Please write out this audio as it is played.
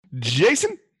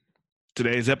Jason,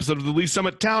 today's episode of the Lee's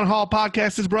Summit Town Hall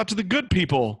podcast is brought to the good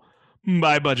people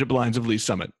by Budget Blinds of Lee's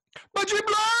Summit. Budget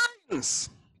Blinds!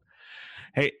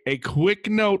 Hey, a quick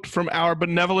note from our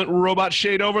benevolent robot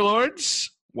shade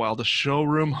overlords. While the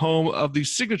showroom home of the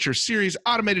Signature Series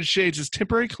automated shades is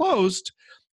temporarily closed,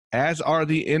 as are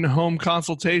the in-home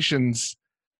consultations,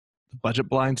 the Budget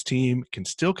Blinds team can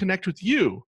still connect with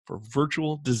you for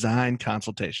virtual design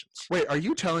consultations. Wait, are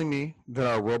you telling me that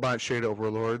our robot shade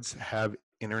overlords have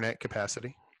internet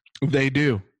capacity? They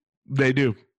do. They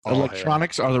do. All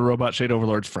Electronics are the robot shade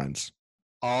overlords' friends.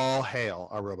 All hail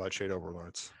our robot shade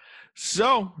overlords.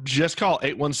 So just call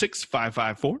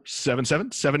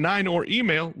 816-554-7779 or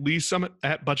email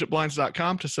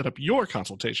leesummit@budgetblinds.com to set up your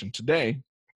consultation today.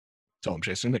 Tell them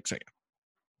Jason and Nick saying.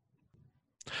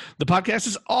 The podcast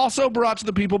is also brought to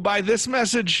the people by this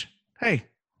message. Hey,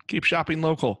 keep shopping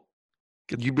local.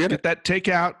 Get that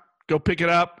takeout. Go pick it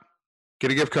up.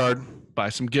 Get a gift card. Buy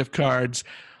some gift cards.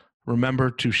 Remember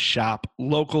to shop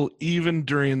local even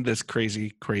during this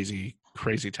crazy, crazy,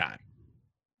 crazy time.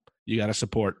 You got to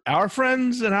support our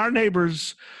friends and our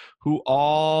neighbors who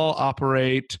all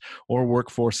operate or work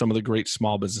for some of the great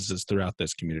small businesses throughout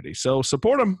this community. So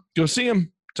support them. Go see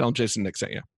them. Tell them Jason Nick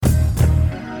sent you.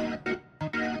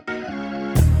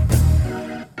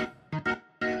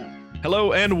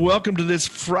 Hello and welcome to this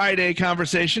Friday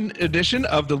conversation edition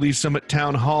of the Lee's Summit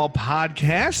Town Hall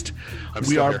podcast.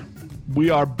 We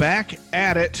are back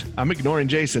at it. I'm ignoring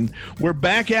Jason. We're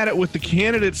back at it with the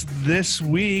candidates this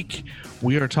week.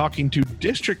 We are talking to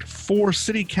District 4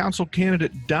 City Council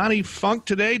candidate Donnie Funk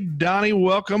today. Donnie,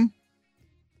 welcome.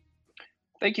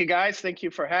 Thank you, guys. Thank you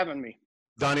for having me.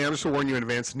 Donnie, I'm just going to warn you in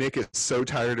advance. Nick is so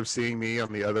tired of seeing me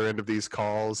on the other end of these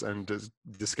calls and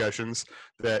discussions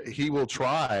that he will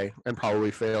try and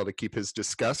probably fail to keep his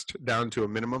disgust down to a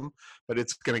minimum. But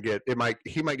it's going to get he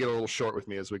might get a little short with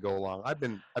me as we go along. I've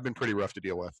been pretty rough to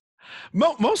deal with.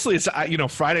 Mostly, it's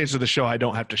Fridays are the show I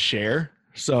don't have to share.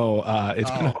 So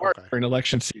it's been hard during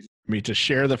election season for me to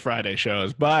share the Friday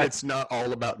shows, but it's not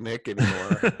all about Nick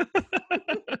anymore.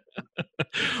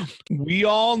 We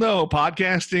all know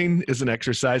podcasting is an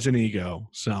exercise in ego.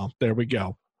 So there we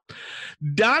go.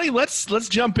 Donnie, let's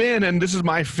jump in, and this is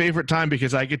my favorite time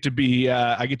because I get to be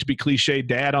cliche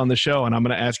dad on the show, and I'm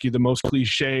going to ask you the most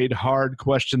cliched hard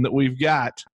question that we've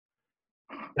got.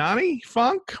 Donnie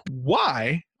Funk,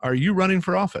 why are you running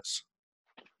for office?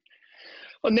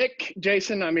 Well, Nick,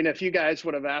 Jason, I mean, if you guys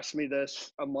would have asked me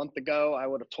this a month ago, I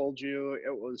would have told you it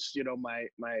was, my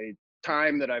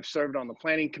time that I've served on the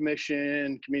Planning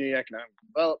Commission, Community Economic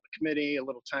Development Committee, a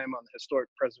little time on the Historic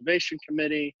Preservation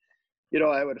Committee.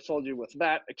 I would have told you with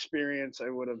that experience, I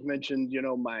would have mentioned,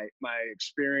 my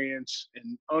experience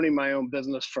in owning my own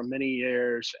business for many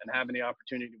years and having the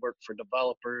opportunity to work for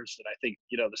developers that I think,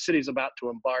 the city's about to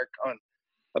embark on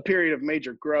a period of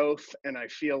major growth. And I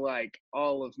feel like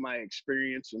all of my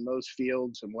experience in those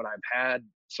fields and what I've had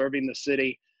serving the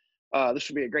city, this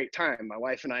would be a great time. My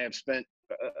wife and I have spent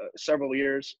several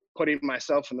years putting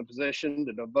myself in the position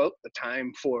to devote the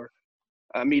time for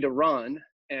me to run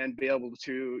and be able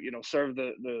to, serve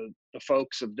the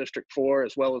folks of District 4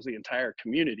 as well as the entire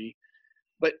community.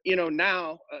 But,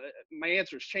 now my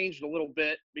answer's changed a little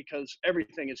bit because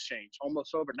everything has changed.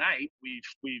 Almost overnight,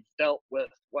 we've dealt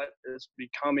with what is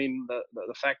becoming the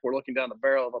fact we're looking down the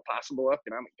barrel of a possible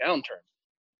economic downturn.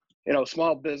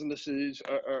 Small businesses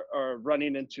are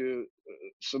running into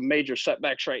some major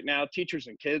setbacks right now. Teachers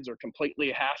and kids are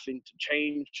completely having to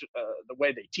change the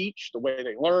way they teach, the way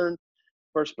they learn.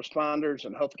 First responders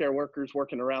and healthcare workers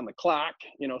working around the clock.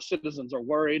 Citizens are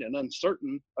worried and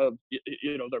uncertain of,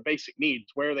 their basic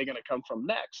needs. Where are they going to come from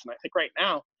next? And I think right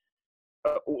now,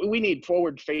 we need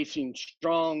forward-facing,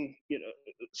 strong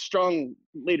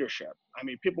leadership. I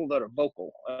mean, people that are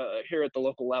vocal here at the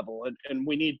local level, and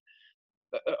we need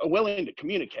willing to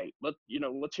communicate.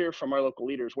 Let's hear from our local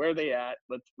leaders. Where are they at?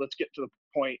 Let's get to the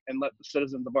point and let the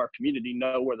citizens of our community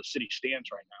know where the city stands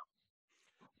right now.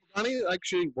 Donnie,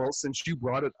 actually, well, since you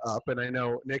brought it up, and I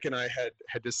know Nick and I had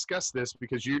discussed this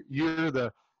because you're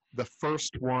the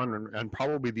first one and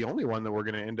probably the only one that we're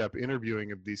going to end up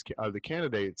interviewing of the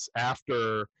candidates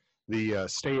after the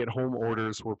stay-at-home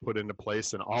orders were put into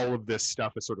place and all of this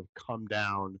stuff has sort of come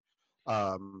down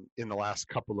in the last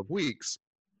couple of weeks.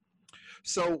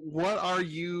 So what are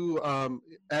you,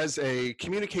 as a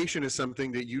communication is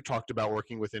something that you talked about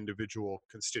working with individual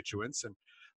constituents, and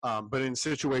but in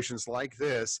situations like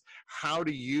this, how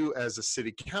do you as a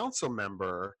city council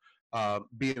member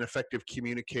be an effective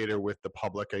communicator with the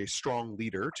public, a strong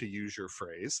leader, to use your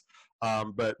phrase,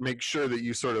 but make sure that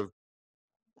you still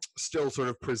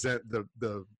present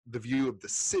the view of the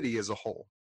city as a whole?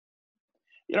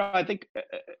 I think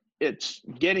it's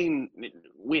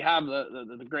we have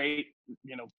the great,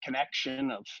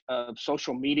 connection of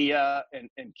social media and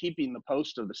keeping the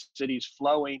post of the cities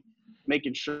flowing,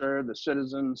 making sure the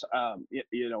citizens,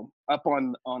 up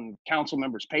on council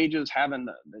members' pages, having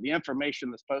the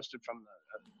information that's posted from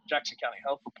the Jackson County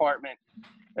Health Department,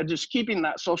 and just keeping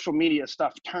that social media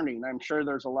stuff turning. I'm sure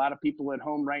there's a lot of people at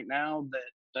home right now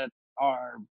that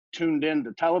are tuned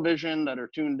into television, that are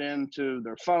tuned into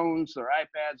their phones, their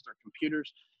iPads, their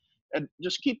computers, and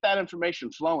just keep that information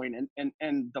flowing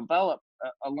and develop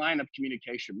a line of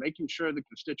communication, making sure the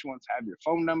constituents have your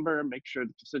phone number, make sure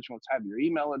the constituents have your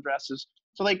email addresses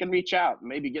so they can reach out and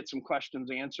maybe get some questions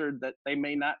answered that they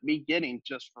may not be getting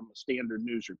just from a standard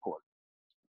news report.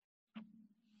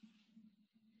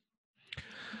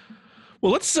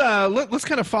 Well, let's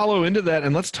kind of follow into that,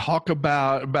 and let's talk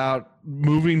about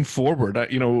moving forward.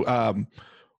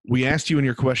 We asked you in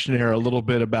your questionnaire a little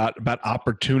bit about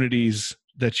opportunities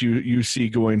that you see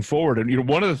going forward, and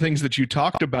one of the things that you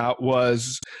talked about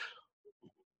was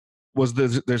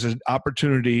there's an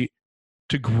opportunity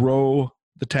to grow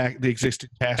the existing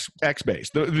tax base.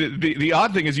 The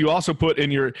odd thing is you also put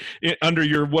under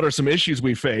your what are some issues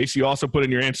we face, you also put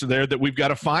in your answer there that we've got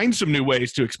to find some new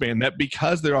ways to expand that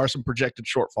because there are some projected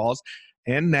shortfalls.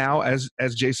 And now, as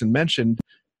Jason mentioned,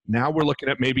 now we're looking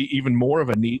at maybe even more of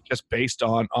a need just based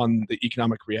on the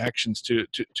economic reactions to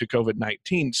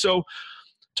COVID-19. So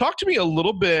talk to me a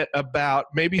little bit about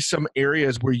maybe some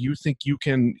areas where you think you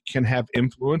can have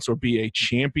influence or be a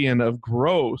champion of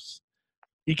growth,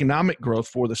 economic growth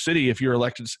for the city if you're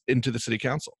elected into the city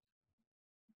council.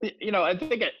 I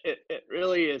think it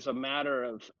really is a matter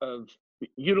of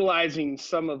utilizing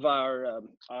some of our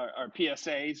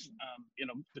PSAs,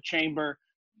 the Chamber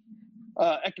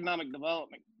Economic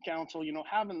Development Council,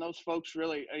 having those folks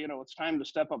really, it's time to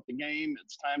step up the game.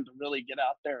 It's time to really get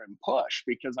out there and push,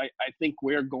 because I think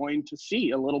we're going to see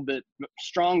a little bit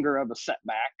stronger of a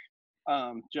setback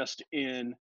just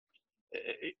in,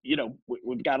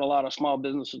 we've got a lot of small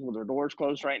businesses with their doors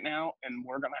closed right now, and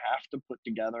we're going to have to put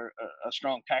together a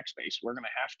strong tax base. We're going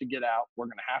to have to get out. We're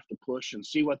going to have to push and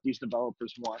see what these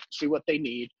developers want, see what they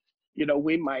need.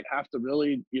 We might have to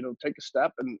really, take a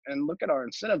step and look at our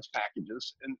incentives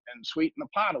packages and sweeten the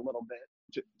pot a little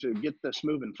bit to get this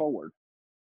moving forward.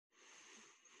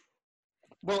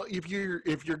 Well, if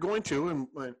you're going to,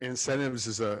 and incentives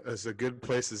is a good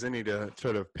place as any to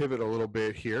sort of pivot a little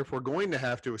bit here. If we're going to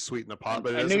have to sweeten the pot,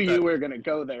 but I knew you were going to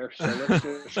go there, so let's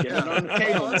just get it on the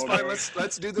table. That's fine.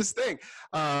 Let's do this thing.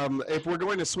 If we're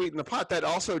going to sweeten the pot, that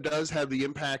also does have the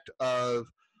impact of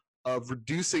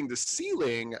reducing the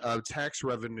ceiling of tax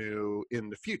revenue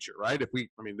in the future, right?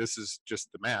 This is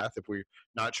just the math. If we're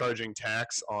not charging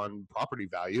tax on property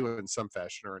value in some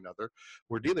fashion or another,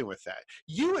 we're dealing with that.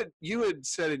 You had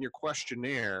said in your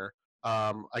questionnaire,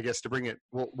 I guess to bring it,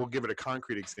 we'll give it a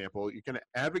concrete example. You're kind of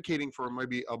advocating for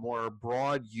maybe a more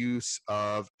broad use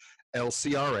of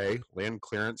LCRA, Land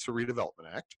Clearance or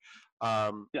Redevelopment Act.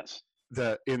 Yes.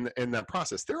 In that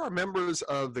process, there are members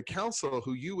of the council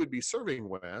who you would be serving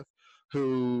with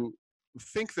who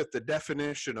think that the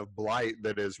definition of blight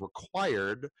that is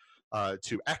required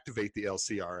to activate the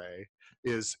LCRA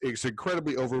is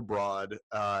incredibly overbroad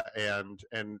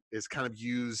and is kind of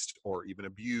used or even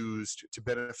abused to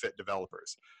benefit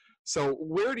developers. So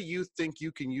where do you think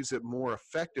you can use it more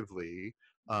effectively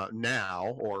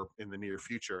now or in the near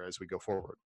future as we go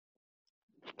forward?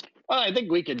 Well, I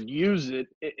think we could use it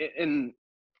in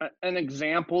an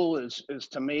example is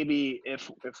to maybe if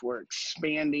we're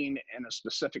expanding in a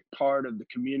specific part of the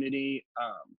community,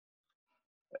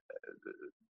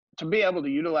 to be able to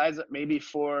utilize it maybe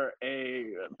for a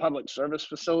public service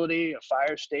facility, a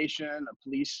fire station, a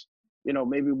police,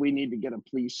 maybe we need to get a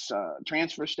police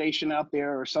transfer station out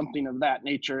there or something of that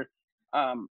nature.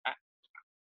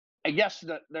 I guess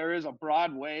that there is a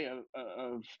broad way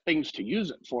of things to use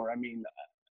it for.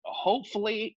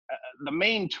 Hopefully the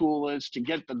main tool is to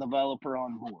get the developer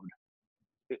on board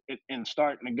and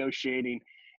start negotiating,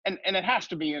 and it has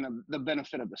to be in the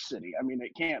benefit of the city.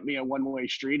 It can't be a one-way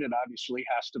street. It obviously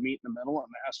has to meet in the middle, and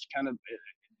it has to kind of,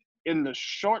 in the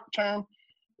short term,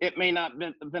 it may not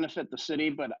benefit the city,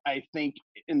 but I think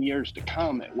in years to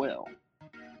come it will.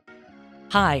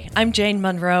 Hi, I'm Jane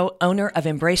Monroe, owner of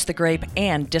Embrace the Grape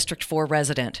and District 4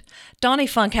 resident. Donnie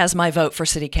Funk has my vote for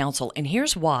City Council, and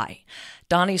here's why.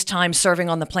 Donnie's time serving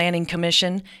on the Planning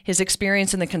Commission, his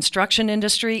experience in the construction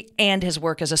industry, and his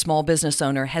work as a small business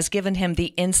owner has given him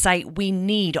the insight we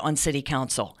need on City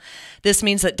Council. This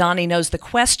means that Donnie knows the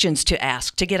questions to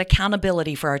ask to get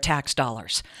accountability for our tax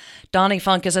dollars. Donnie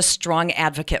Funk is a strong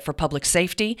advocate for public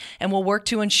safety and will work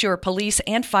to ensure police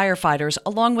and firefighters,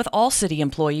 along with all city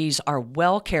employees, are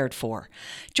well cared for.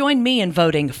 Join me in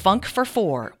voting Funk for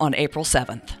 4 on April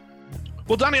 7th.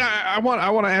 Well, Donnie, I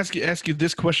want to ask you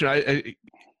this question.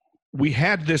 We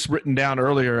had this written down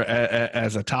earlier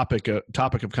as a topic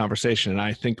of conversation, and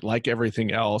I think, like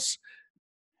everything else,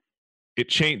 it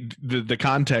changed. The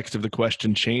context of the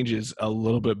question changes a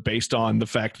little bit based on the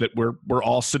fact that we're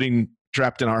all sitting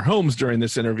trapped in our homes during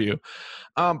this interview.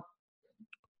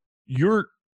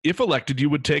 If elected, you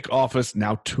would take office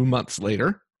now 2 months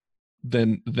later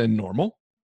than normal.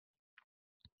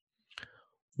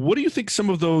 What do you think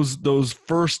some of those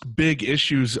first big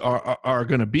issues are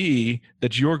going to be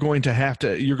that you're going to have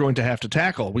to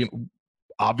tackle?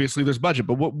 Obviously there's budget,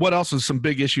 but what else is some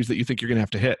big issues that you think you're going to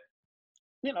have to hit?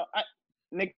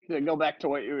 Nick, to go back to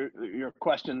what your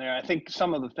question there, I think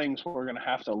some of the things we're going to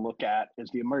have to look at is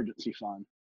the emergency fund.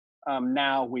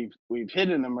 Now we've hit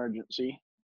an emergency.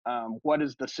 What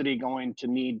is the city going to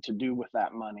need to do with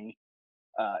that money?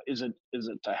 Is it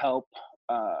to help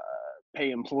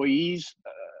pay employees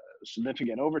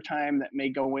significant overtime that may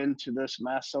go into this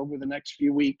mess over the next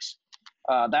few weeks?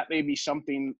 That may be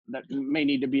something that may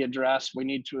need to be addressed. We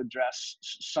need to address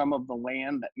some of the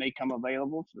land that may come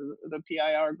available for the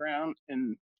PIR ground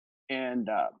and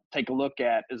take a look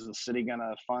at, is the city going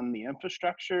to fund the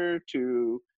infrastructure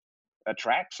to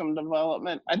attract some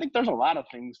development? I think there's a lot of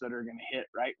things that are going to hit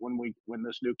right when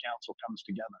this new council comes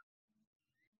together.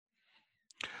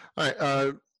 All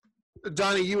right,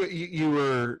 Donnie, you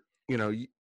were,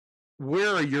 where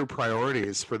are your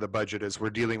priorities for the budget as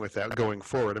we're dealing with that going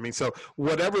forward? I mean, so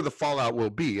whatever the fallout will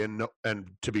be, and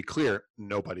to be clear,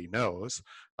 nobody knows.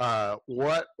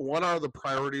 What are the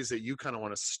priorities that you kind of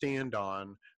want to stand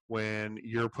on when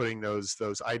you're putting those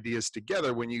ideas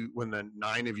together, when the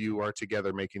 9 of you are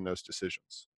together making those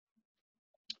decisions?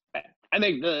 I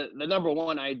think the number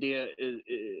one idea is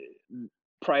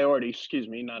priority. Excuse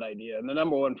me, not idea. And the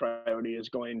number one priority is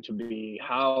going to be,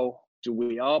 how do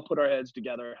we all put our heads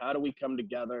together? How do we come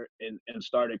together and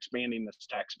start expanding this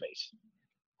tax base?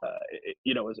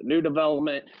 Is it new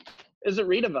development? Is it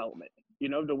redevelopment?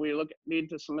 Do we need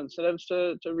to some incentives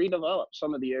to redevelop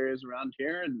some of the areas around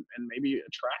here and maybe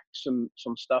attract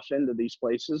some stuff into these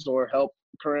places, or help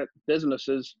current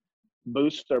businesses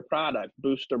boost their product,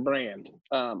 boost their brand?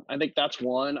 I think that's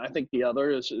one. I think the other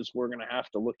is we're going to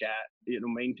have to look at,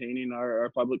 maintaining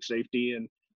our public safety and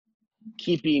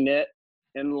keeping it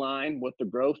in line with the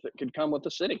growth that could come with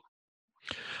the city.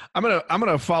 I'm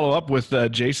gonna follow up with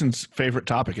Jason's favorite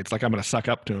topic. It's like I'm gonna suck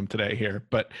up to him today here,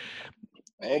 but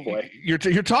oh boy, you're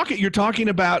talking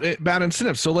about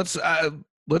incentives. So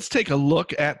let's take a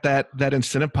look at that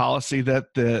incentive policy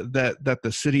that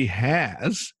the city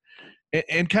has,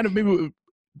 and kind of maybe,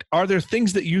 are there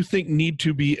things that you think need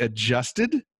to be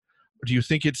adjusted, or do you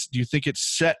think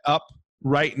it's set up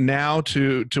right now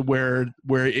to where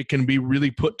it can be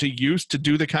really put to use to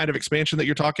do the kind of expansion that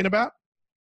you're talking about?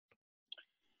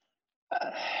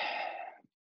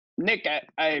 Nick,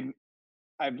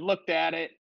 I've looked at it.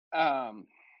 I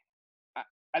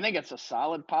think it's a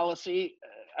solid policy.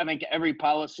 I think every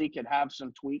policy could have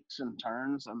some tweaks and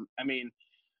turns. I mean,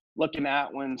 looking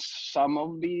at when some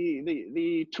of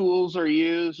the tools are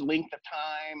used, length of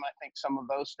time, I think some of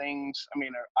those things,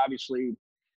 are obviously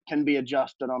can be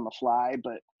adjusted on the fly.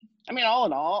 But all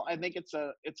in all, I think it's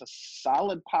a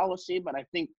solid policy. But I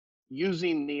think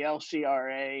using the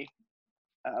LCRA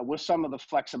with some of the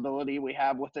flexibility we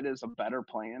have with it is a better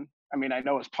plan. I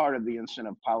know it's part of the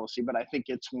incentive policy, but I think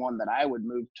it's one that I would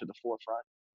move to the forefront.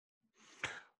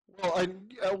 Well,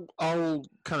 I'll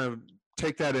kind of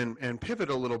take that and pivot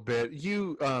a little bit.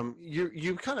 You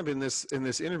kind of in this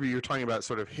interview, you're talking about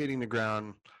sort of hitting the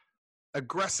ground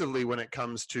aggressively when it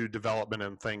comes to development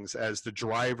and things as the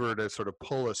driver to sort of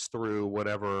pull us through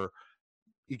whatever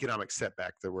economic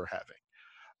setback that we're having.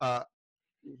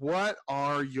 What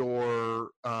are your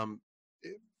on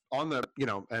the,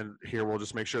 and here we'll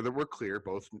just make sure that we're clear,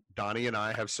 both Donnie and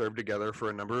I have served together for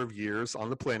a number of years on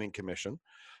the Planning Commission.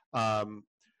 I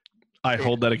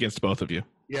hold that against both of you.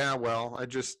 Yeah, well, I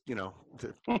just,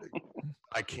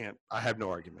 I have no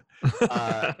argument.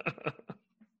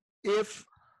 If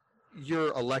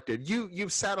you're elected,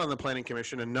 you've sat on the Planning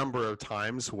Commission a number of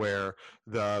times where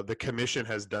the commission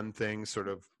has done things sort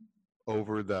of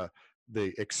over the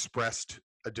expressed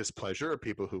a displeasure of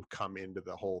people who've come into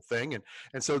the whole thing.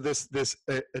 And so this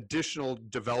additional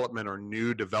development or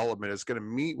new development is going to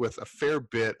meet with a fair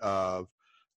bit of,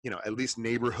 at least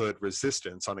neighborhood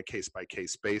resistance on a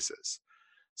case-by-case basis.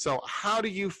 So how do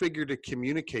you figure to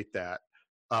communicate that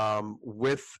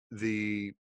with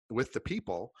the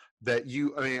people that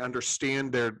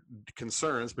understand their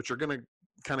concerns, but you're going to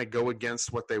kind of go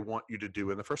against what they want you to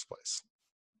do in the first place?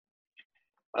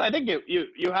 Well, I think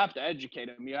you have to educate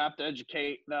them. You have to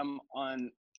educate them on,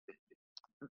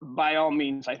 by all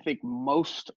means. I think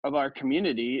most of our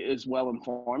community is well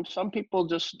informed. Some people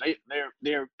just they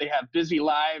have busy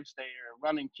lives. They are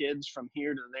running kids from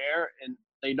here to there, and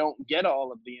they don't get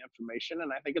all of the information.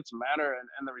 And I think it's a matter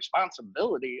and the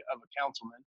responsibility of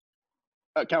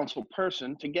a council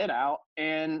person to get out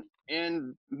and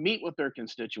meet with their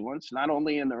constituents, not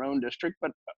only in their own district,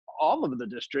 but all of the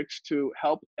districts, to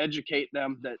help educate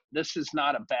them that this is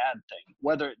not a bad thing,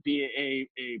 whether it be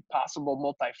a possible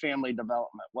multifamily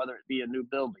development, whether it be a new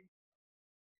building.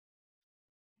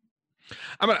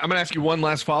 I'm gonna ask you one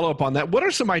last follow-up on that. What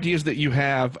are some ideas that you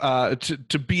have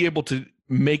to be able to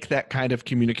make that kind of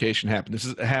communication happen? This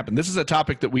is a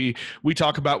topic that we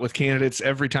talk about with candidates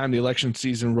every time the election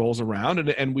season rolls around,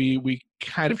 and we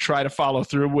kind of try to follow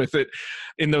through with it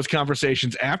in those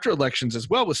conversations after elections as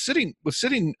well with sitting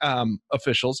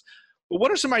officials. But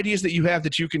what are some ideas that you have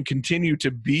that you can continue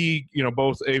to be,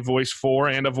 both a voice for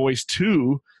and a voice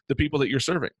to the people that you're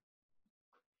serving?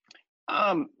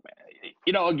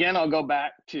 Again, I'll go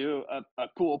back to a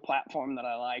cool platform that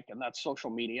I like, and that's social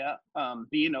media.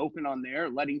 Being open on there,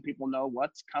 letting people know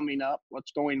what's coming up,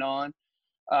 what's going on,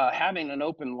 having an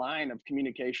open line of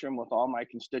communication with all my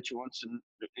constituents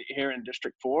here in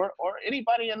District 4 or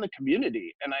anybody in the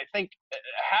community. And I think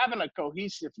having a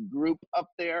cohesive group up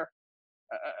there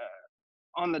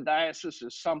on the diocese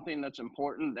is something that's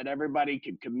important, that everybody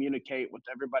can communicate with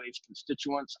everybody's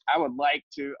constituents. I would like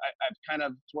to, I've kind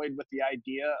of toyed with the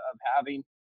idea of having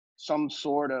some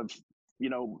sort of,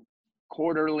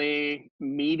 quarterly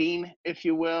meeting, if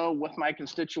you will, with my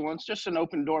constituents, just an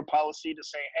open door policy to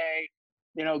say, hey,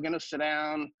 going to sit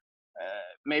down,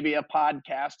 maybe a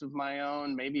podcast of my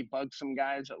own, maybe bug some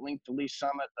guys at Link to Lease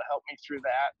Summit to help me through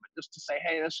that. But just to say,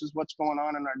 hey, this is what's going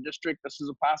on in our district. This is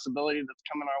a possibility that's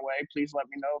coming our way. Please let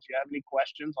me know if you have any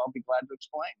questions. I'll be glad to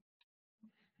explain.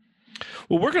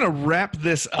 Well, we're going to wrap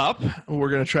this up. We're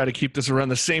going to try to keep this around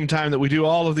the same time that we do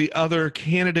all of the other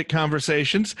candidate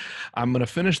conversations. I'm going to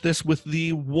finish this with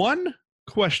the one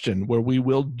question where we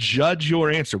will judge your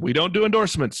answer. We don't do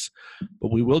endorsements,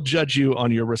 but we will judge you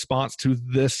on your response to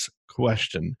this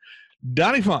question.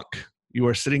 Donnie Funk, you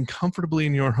are sitting comfortably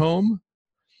in your home.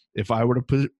 If I were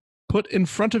to put in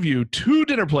front of you 2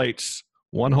 dinner plates,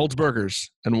 one holds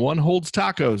burgers and one holds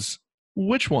tacos,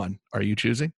 which one are you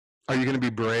choosing? Are you going to be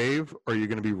brave or are you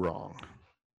going to be wrong?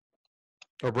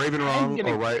 Or brave and wrong,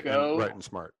 or right and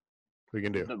smart? We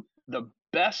can do. The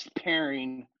best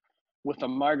pairing with a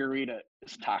margarita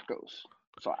is tacos.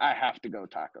 So I have to go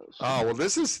tacos. Oh, well,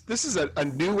 this is a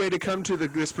new way to come to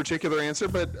this particular answer,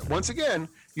 but once again,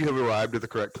 you have arrived at the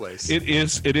correct place. It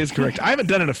is correct. I haven't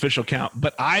done an official count,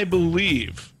 but I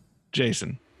believe,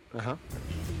 Jason,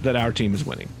 that our team is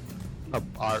winning.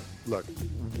 Look,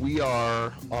 we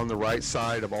are on the right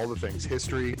side of all the things: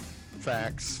 history,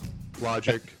 facts,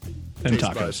 logic, and taste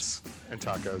tacos. Buds, and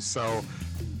tacos. So,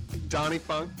 Donnie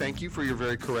Funk, thank you for your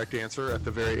very correct answer at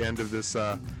the very end of this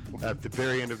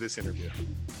interview.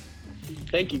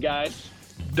 Thank you, guys.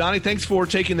 Donnie, thanks for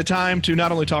taking the time to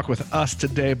not only talk with us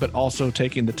today, but also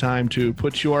taking the time to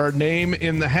put your name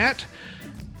in the hat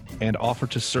and offer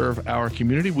to serve our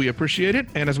community. We appreciate it.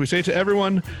 And as we say to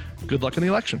everyone, good luck in the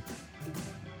election.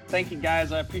 Thank you,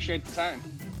 guys. I appreciate the time.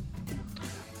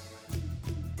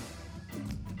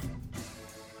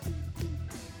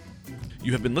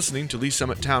 You have been listening to Lee's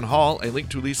Summit Town Hall, a Link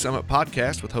to Lee's Summit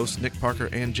podcast with hosts Nick Parker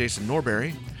and Jason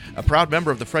Norberry. A proud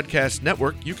member of the Fredcast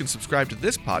Network, you can subscribe to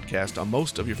this podcast on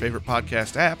most of your favorite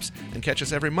podcast apps and catch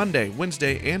us every Monday,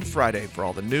 Wednesday, and Friday for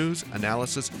all the news,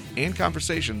 analysis, and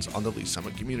conversations on the Lee's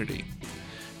Summit community.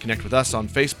 Connect with us on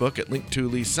Facebook at Link to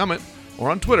Lee's Summit or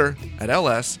on Twitter at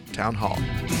LS Town Hall.